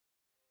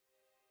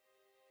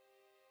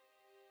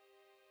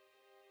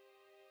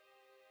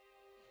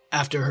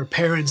After her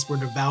parents were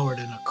devoured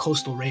in a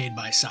coastal raid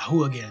by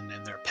Sahuagin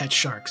and their pet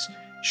sharks,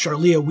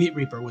 Charlia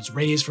Wheatreaper was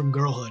raised from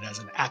girlhood as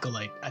an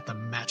acolyte at the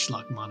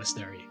Matchlock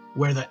Monastery,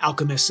 where the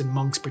alchemists and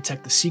monks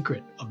protect the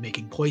secret of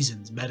making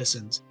poisons,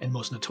 medicines, and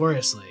most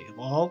notoriously of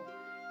all,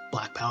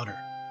 black powder.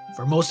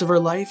 For most of her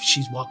life,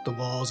 she's walked the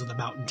walls of the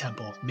mountain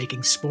temple,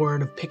 making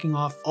sport of picking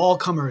off all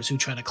comers who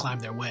try to climb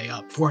their way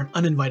up for an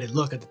uninvited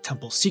look at the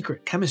temple's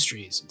secret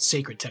chemistries and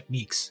sacred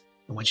techniques.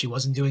 And when she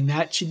wasn't doing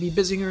that, she'd be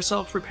busying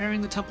herself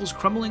repairing the temple's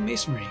crumbling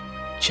masonry,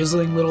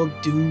 chiseling little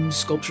doomed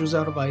sculptures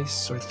out of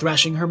ice, or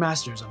thrashing her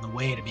masters on the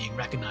way to being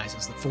recognized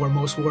as the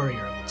foremost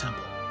warrior of the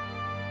temple.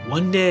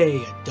 One day,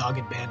 a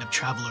dogged band of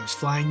travelers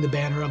flying the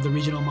banner of the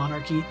regional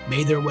monarchy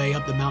made their way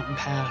up the mountain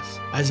pass,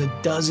 as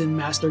a dozen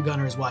master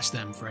gunners watched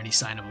them for any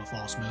sign of a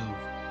false move.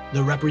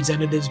 The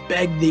representatives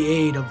begged the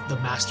aid of the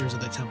masters of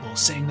the temple,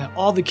 saying that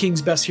all the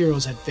king's best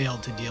heroes had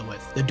failed to deal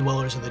with the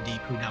dwellers of the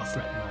deep who now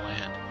threatened the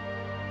land.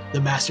 The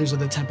masters of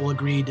the temple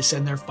agreed to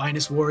send their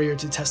finest warrior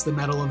to test the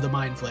mettle of the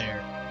Mind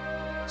Flayer.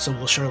 So will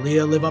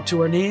Charlia live up to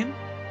her name?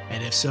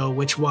 And if so,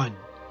 which one?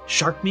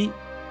 Shark meat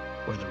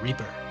or the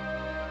Reaper?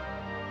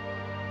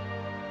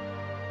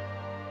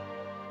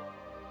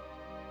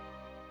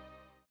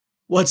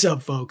 What's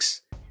up,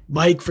 folks?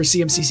 Mike for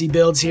CMCC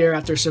Builds here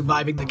after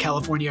surviving the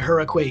California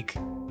hurricane,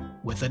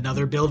 with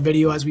another build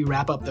video as we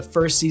wrap up the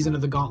first season of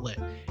the Gauntlet.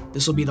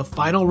 This will be the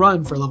final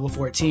run for level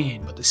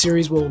 14, but the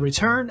series will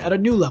return at a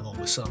new level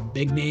with some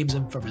big names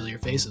and familiar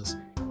faces.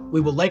 We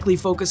will likely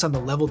focus on the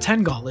level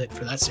 10 Gauntlet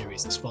for that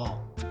series this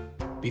fall.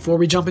 Before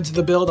we jump into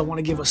the build, I want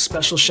to give a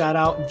special shout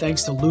out and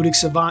thanks to Ludic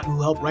Savant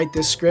who helped write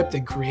this script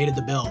and created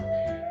the build.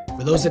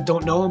 For those that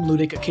don't know him,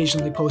 Ludic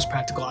occasionally posts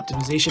practical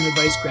optimization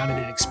advice grounded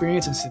in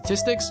experience and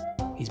statistics.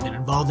 He's been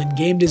involved in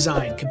game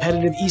design,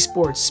 competitive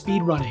esports,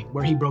 speedrunning,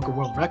 where he broke a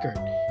world record.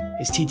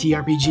 His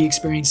TTRPG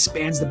experience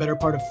spans the better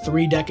part of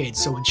 3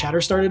 decades, so when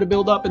chatter started to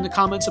build up in the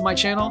comments of my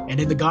channel and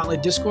in the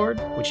Gauntlet Discord,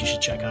 which you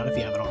should check out if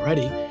you haven't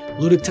already,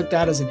 Ludic took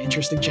that as an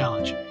interesting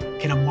challenge.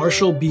 Can a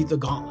martial beat the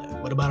Gauntlet?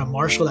 What about a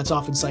martial that's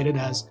often cited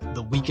as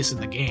the weakest in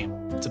the game?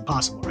 It's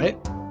impossible,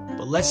 right?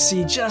 But let's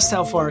see just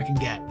how far it can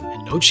get,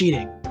 and no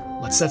cheating.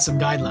 Let's set some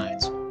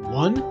guidelines.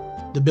 1.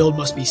 The build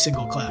must be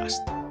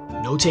single-classed.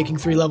 No taking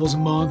 3 levels of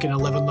Monk and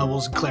 11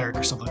 levels of Cleric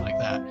or something like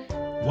that.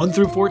 1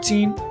 through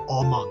 14,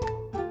 all Monk.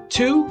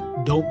 2.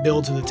 Don't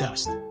build to the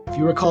test. If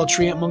you recall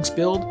Treant Monk's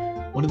build,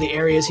 one of the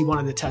areas he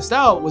wanted to test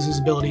out was his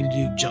ability to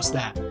do just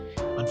that.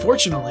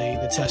 Unfortunately,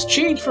 the test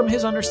changed from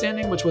his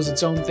understanding, which was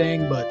its own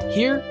thing, but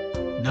here,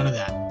 none of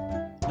that.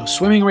 No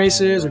swimming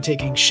races or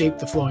taking Shape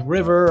the Flowing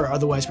River or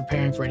otherwise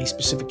preparing for any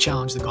specific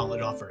challenge the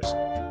Gauntlet offers.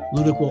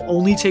 Ludic will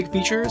only take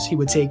features he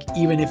would take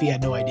even if he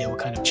had no idea what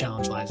kind of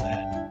challenge lies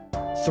ahead.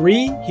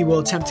 3. He will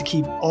attempt to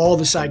keep all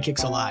the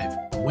sidekicks alive.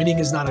 Winning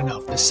is not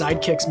enough. The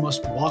sidekicks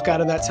must walk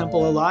out of that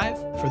temple alive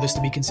for this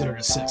to be considered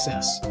a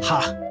success.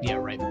 Ha! Yeah,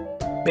 right.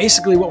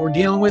 Basically, what we're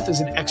dealing with is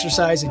an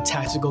exercise in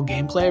tactical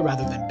gameplay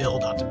rather than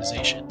build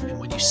optimization. And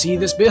when you see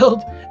this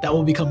build, that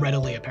will become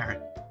readily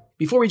apparent.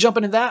 Before we jump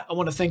into that, I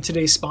want to thank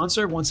today's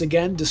sponsor, once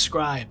again,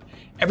 Describe.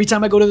 Every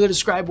time I go to the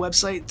Describe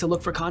website to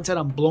look for content,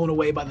 I'm blown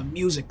away by the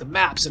music, the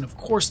maps, and of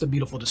course the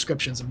beautiful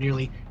descriptions of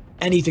nearly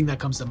anything that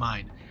comes to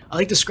mind. I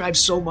like Describe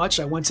so much,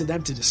 I went to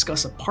them to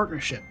discuss a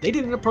partnership. They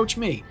didn't approach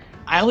me.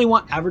 I only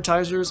want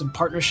advertisers and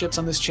partnerships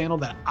on this channel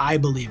that I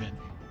believe in.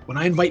 When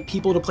I invite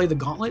people to play the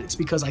Gauntlet, it's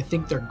because I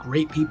think they're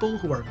great people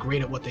who are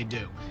great at what they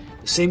do.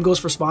 The same goes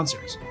for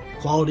sponsors.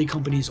 Quality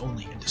companies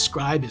only, and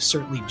Describe is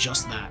certainly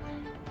just that.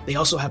 They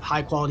also have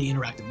high-quality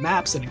interactive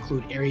maps that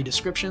include area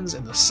descriptions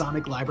and the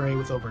sonic library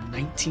with over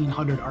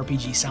 1,900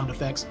 RPG sound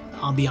effects,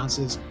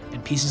 ambiances,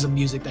 and pieces of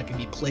music that can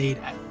be played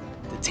at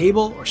the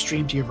table or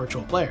streamed to your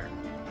virtual player.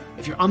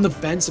 If you're on the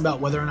fence about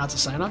whether or not to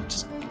sign up,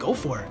 just go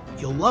for it.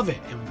 You'll love it,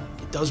 and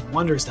it does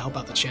wonders to help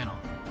out the channel.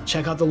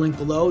 Check out the link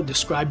below,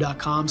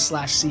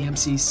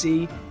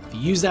 describe.com/CMCC. If you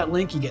use that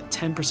link, you get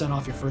 10%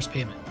 off your first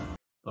payment.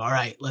 All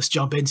right, let's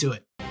jump into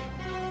it.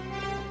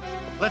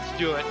 Let's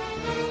do it.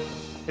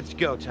 It's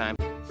go time.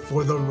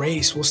 For the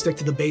race, we'll stick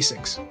to the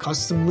basics: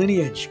 custom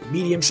lineage,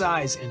 medium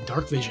size, and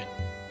dark vision.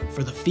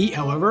 For the feat,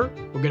 however,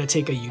 we're going to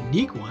take a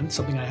unique one,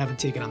 something I haven't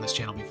taken on this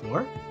channel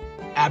before: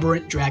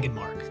 Aberrant Dragon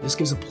Mark. This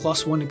gives a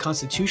 +1 to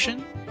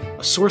Constitution,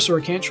 a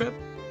sorcerer cantrip,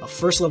 a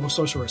first level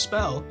sorcerer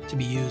spell to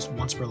be used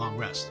once per long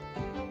rest.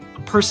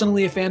 I'm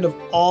personally a fan of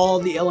all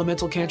the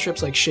elemental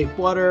cantrips like Shape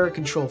Water,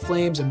 Control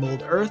Flames, and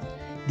Mold Earth.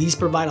 These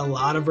provide a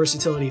lot of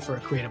versatility for a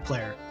creative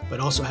player, but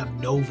also have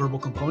no verbal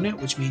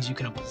component, which means you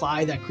can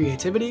apply that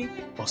creativity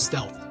while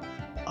stealth.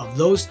 Of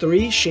those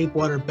 3, Shape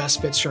Water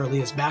best fits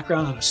Charlia's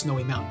background on a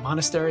snowy mountain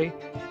monastery,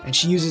 and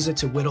she uses it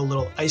to whittle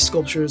little ice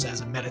sculptures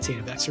as a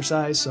meditative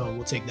exercise, so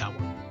we'll take that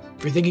one.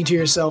 If you're thinking to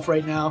yourself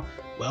right now,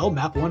 well,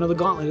 map 1 of the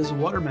Gauntlet is a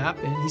water map,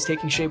 and he's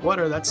taking Shape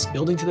Water, that's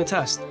building to the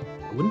test.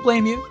 I wouldn't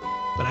blame you,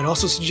 but I'd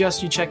also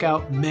suggest you check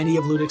out many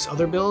of Ludic's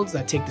other builds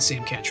that take the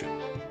same cantrip.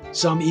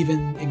 Some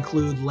even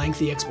include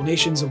lengthy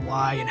explanations of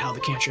why and how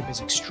the cantrip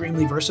is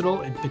extremely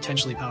versatile and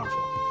potentially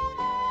powerful.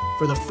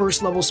 For the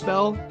first level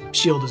spell,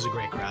 Shield is a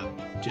great grab,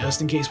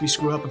 just in case we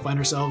screw up and find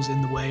ourselves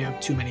in the way of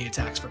too many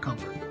attacks for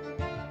comfort.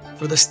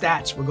 For the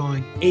stats, we're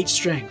going 8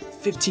 Strength,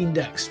 15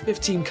 Dex,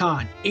 15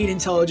 Con, 8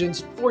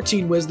 Intelligence,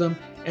 14 Wisdom,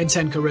 and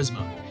 10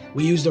 Charisma.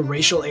 We use the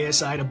Racial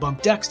ASI to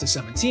bump Dex to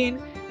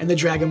 17, and the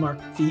Dragon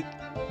Mark feat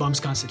bumps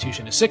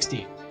Constitution to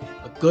 16.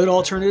 A good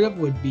alternative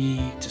would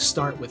be to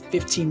start with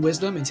 15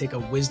 Wisdom and take a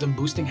Wisdom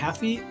boosting half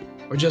feat,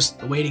 or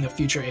just awaiting a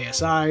future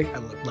ASI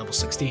at level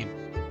 16.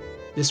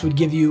 This would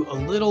give you a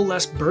little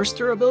less burst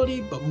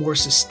durability, but more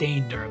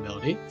sustained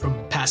durability from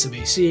passive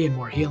AC and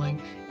more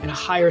healing, and a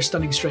higher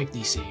stunning strike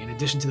DC, in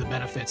addition to the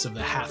benefits of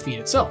the half feat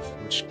itself,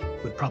 which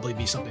would probably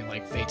be something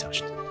like Fey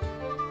Touched.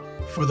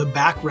 For the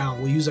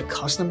background, we'll use a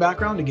custom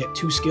background to get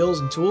 2 skills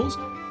and tools.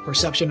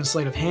 Perception and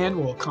Sleight of Hand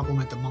will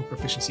complement the monk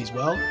proficiencies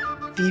well,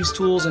 Thieves'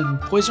 Tools and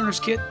Poisoner's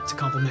Kit to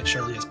complement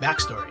Charlia's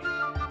backstory.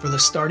 For the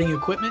starting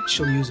equipment,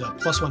 she'll use a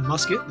 +1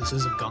 musket, this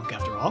is a gunk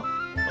after all,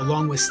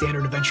 along with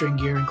standard adventuring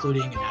gear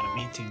including an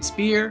adamantine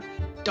spear,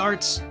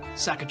 darts,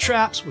 sack of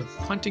traps with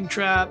hunting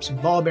traps,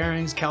 ball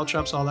bearings,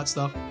 caltrops, all that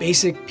stuff,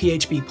 basic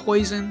PHB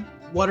poison,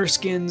 water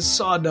skins,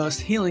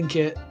 sawdust, healing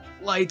kit,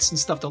 lights and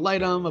stuff to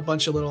light them, a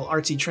bunch of little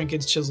artsy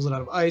trinkets chiseled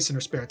out of ice in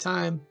her spare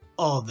time,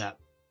 all of that.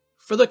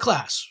 For the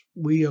class,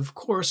 we of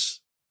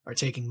course are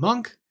taking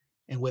Monk,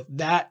 and with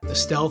that, the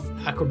Stealth,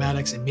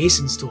 Acrobatics, and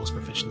Mason's Tools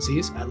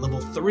proficiencies. At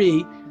level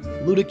 3,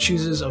 Ludic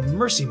chooses a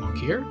Mercy Monk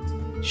here.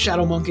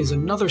 Shadow Monk is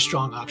another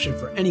strong option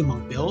for any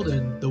Monk build,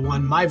 and the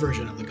one my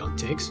version of the gunk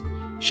takes.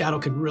 Shadow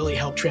can really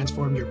help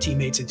transform your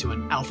teammates into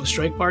an Alpha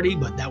Strike party,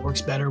 but that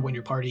works better when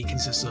your party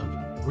consists of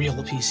real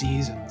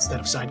PCs instead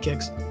of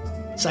sidekicks.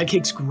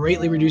 Sidekicks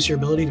greatly reduce your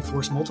ability to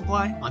force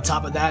multiply. On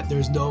top of that,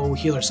 there's no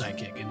healer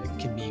sidekick, and it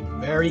can be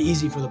very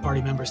easy for the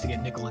party members to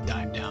get nickel and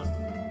dime down.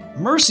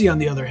 Mercy, on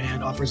the other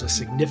hand, offers a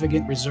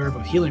significant reserve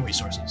of healing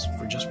resources.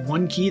 For just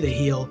 1 key, they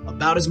heal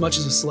about as much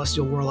as a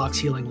Celestial Warlock's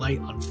Healing Light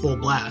on full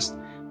blast,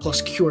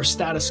 plus cure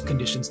status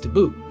conditions to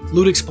boot.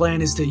 Ludic's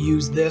plan is to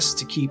use this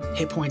to keep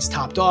hit points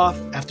topped off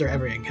after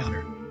every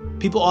encounter.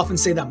 People often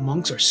say that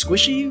monks are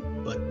squishy,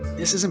 but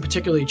this isn't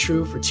particularly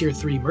true for Tier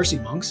 3 Mercy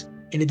monks.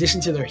 In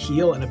addition to their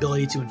heal and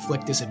ability to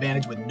inflict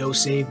disadvantage with no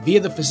save via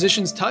the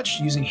Physician's Touch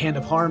using Hand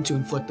of Harm to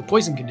inflict the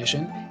poison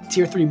condition,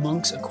 Tier 3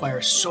 monks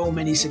acquire so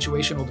many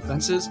situational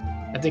defenses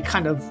that they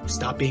kind of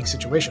stop being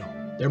situational.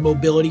 Their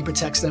mobility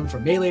protects them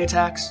from melee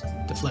attacks,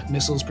 deflect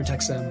missiles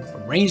protects them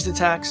from ranged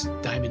attacks,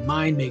 Diamond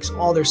Mine makes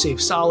all their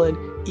saves solid,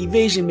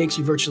 Evasion makes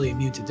you virtually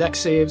immune to dex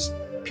saves,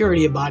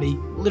 Purity of Body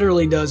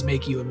literally does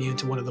make you immune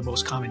to one of the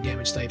most common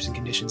damage types and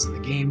conditions in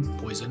the game,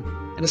 poison,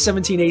 and a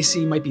 17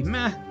 AC might be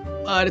meh,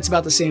 but it's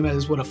about the same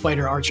as what a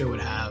fighter archer would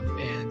have,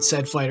 and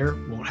said fighter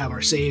won't have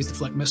our saves,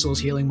 deflect missiles,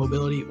 healing,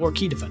 mobility, or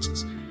key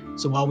defenses.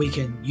 So while we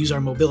can use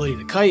our mobility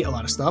to kite a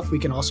lot of stuff, we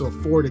can also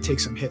afford to take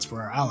some hits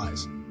for our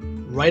allies.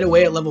 Right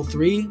away at level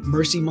 3,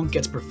 Mercy Monk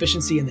gets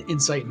proficiency in the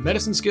Insight and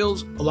Medicine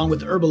skills, along with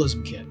the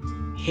Herbalism kit.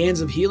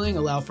 Hands of Healing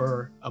allow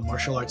for a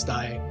martial arts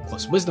die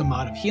plus Wisdom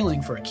mod of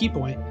healing for a key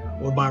point,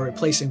 or by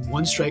replacing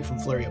 1 strike from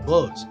Flurry of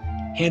Blows.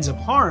 Hands of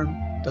Harm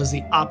does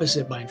the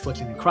opposite by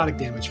inflicting necrotic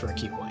damage for a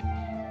key point.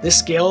 This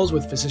scales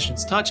with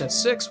Physician's Touch at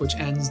 6, which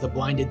ends the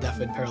blinded,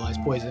 deafened, paralyzed,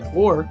 poison,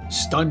 or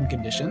stunned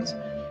conditions,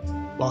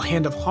 while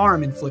Hand of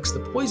Harm inflicts the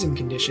poison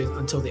condition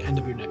until the end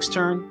of your next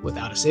turn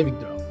without a saving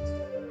throw.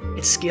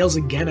 It scales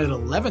again at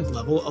 11th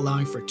level,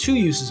 allowing for 2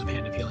 uses of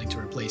Hand of Healing to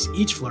replace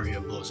each Flurry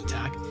of Blows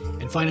attack,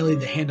 and finally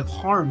the Hand of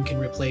Harm can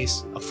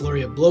replace a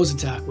Flurry of Blows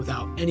attack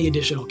without any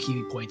additional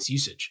key points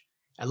usage.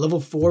 At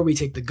level 4, we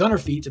take the Gunner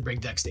feat to bring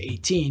Dex to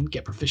 18,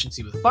 get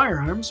proficiency with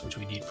firearms, which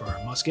we need for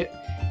our musket,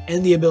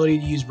 and the ability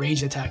to use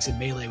ranged attacks in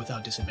melee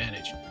without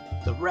disadvantage.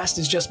 The rest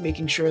is just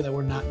making sure that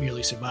we're not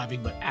merely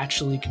surviving, but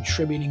actually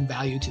contributing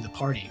value to the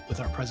party with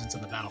our presence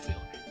on the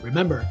battlefield.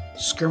 Remember,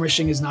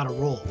 skirmishing is not a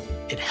role.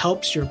 It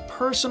helps your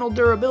personal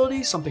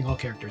durability, something all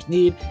characters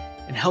need,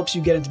 and helps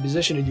you get into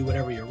position to do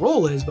whatever your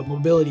role is, but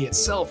mobility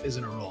itself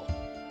isn't a role.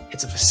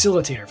 It's a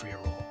facilitator for your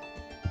role.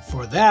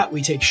 For that,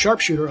 we take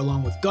Sharpshooter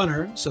along with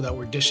Gunner, so that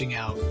we're dishing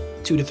out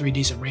 2 to 3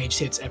 decent ranged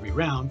hits every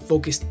round.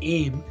 Focused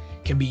Aim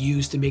can be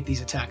used to make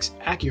these attacks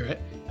accurate,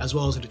 as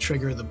well as to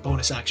trigger the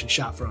bonus action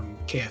shot from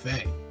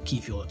KFA, Key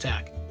Fuel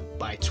Attack.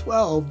 By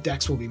 12,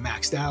 Dex will be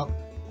maxed out,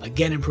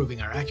 again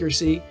improving our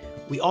accuracy.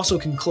 We also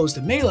can close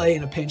to melee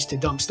in a pinch to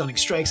dump stunning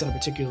strikes at a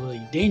particularly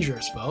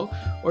dangerous foe,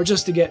 or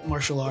just to get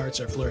martial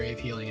arts or flurry of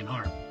healing and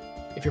harm.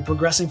 If you're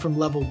progressing from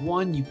level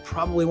 1, you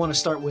probably want to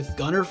start with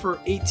Gunner for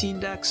 18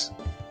 Dex,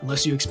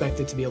 unless you expect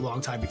it to be a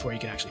long time before you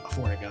can actually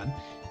afford a gun.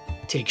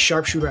 Take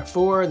Sharpshooter at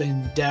 4,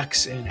 then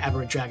Dex and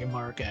Aberrant Dragon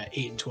Mark at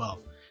 8 and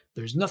 12.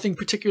 There's nothing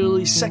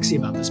particularly sexy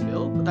about this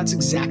build, but that's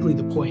exactly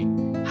the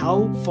point.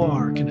 How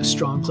far can a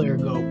strong player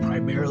go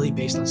primarily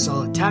based on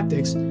solid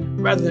tactics,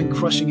 rather than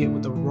crushing it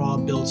with the raw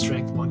build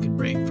strength one could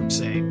bring from,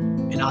 say,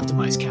 an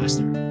optimized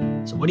caster?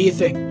 So what do you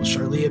think? Will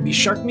Charlia be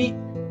shark meat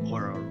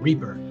or a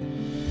Reaper?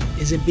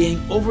 Is it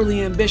being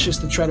overly ambitious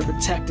to try to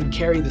protect and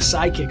carry the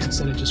sidekicks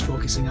instead of just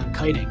focusing on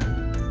kiting?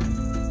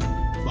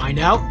 Find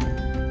out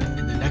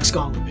in the next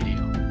Gauntlet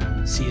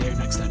video. See you there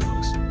next time.